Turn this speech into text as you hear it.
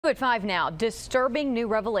At 5 now, disturbing new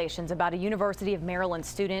revelations about a University of Maryland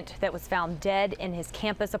student that was found dead in his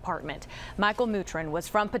campus apartment. Michael Mutrin was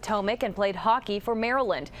from Potomac and played hockey for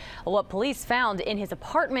Maryland. What police found in his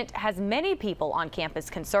apartment has many people on campus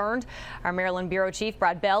concerned. Our Maryland Bureau Chief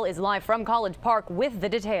Brad Bell is live from College Park with the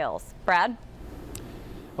details. Brad?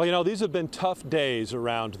 Well, you know, these have been tough days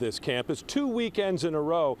around this campus. 2 weekends in a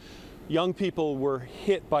row, young people were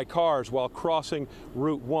hit by cars while crossing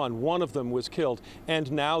Route 1. One of them was killed.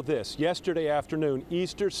 And now this. Yesterday afternoon,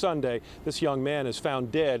 Easter Sunday, this young man is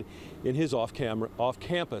found dead in his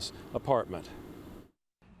off-campus apartment.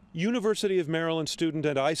 University of Maryland student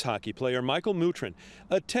and ice hockey player Michael Mutrin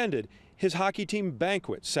attended his hockey team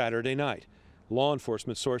banquet Saturday night. Law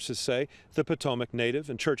enforcement sources say the Potomac native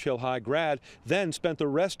and Churchill High grad then spent the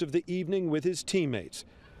rest of the evening with his teammates.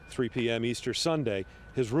 3 p.m. Easter Sunday,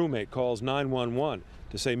 his roommate calls 911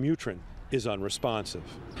 to say Mutrin is unresponsive.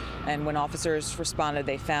 And when officers responded,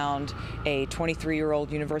 they found a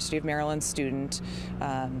 23-year-old University of Maryland student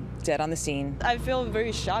dead on the scene. I feel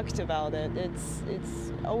very shocked about it.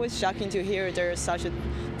 It's always shocking to hear there are such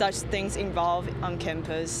things involved on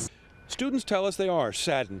campus. Students tell us they are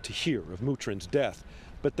saddened to hear of Mutrin's death,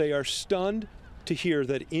 but they are stunned to hear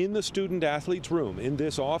that in the student-athlete's room in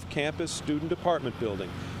this off-campus student apartment building,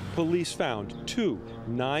 police found 2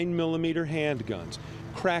 9mm handguns,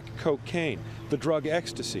 crack cocaine, the drug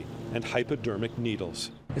ecstasy, and hypodermic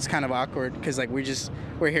needles. It's kind of awkward because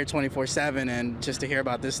we're here 24/7, and just to hear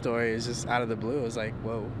about this story is just out of the blue. It's like,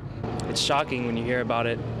 whoa. It's shocking when you hear about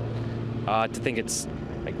it, to think it's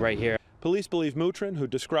like right here. Police believe Mutrin, who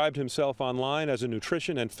described himself online as a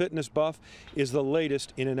nutrition and fitness buff, is the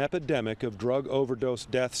latest in an epidemic of drug overdose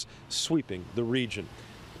deaths sweeping the region.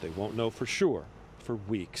 They won't know for sure for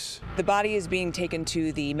weeks. The body is being taken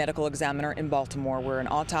to the medical examiner in Baltimore, where an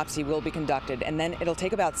autopsy will be conducted, and then it'll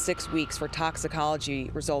take about 6 weeks for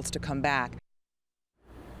toxicology results to come back.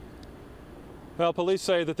 Well, police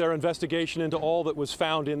say that their investigation into all that was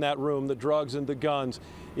found in that room, the drugs and the guns,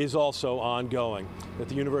 is also ongoing. At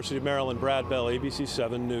the University of Maryland, Brad Bell, ABC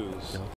 7 News.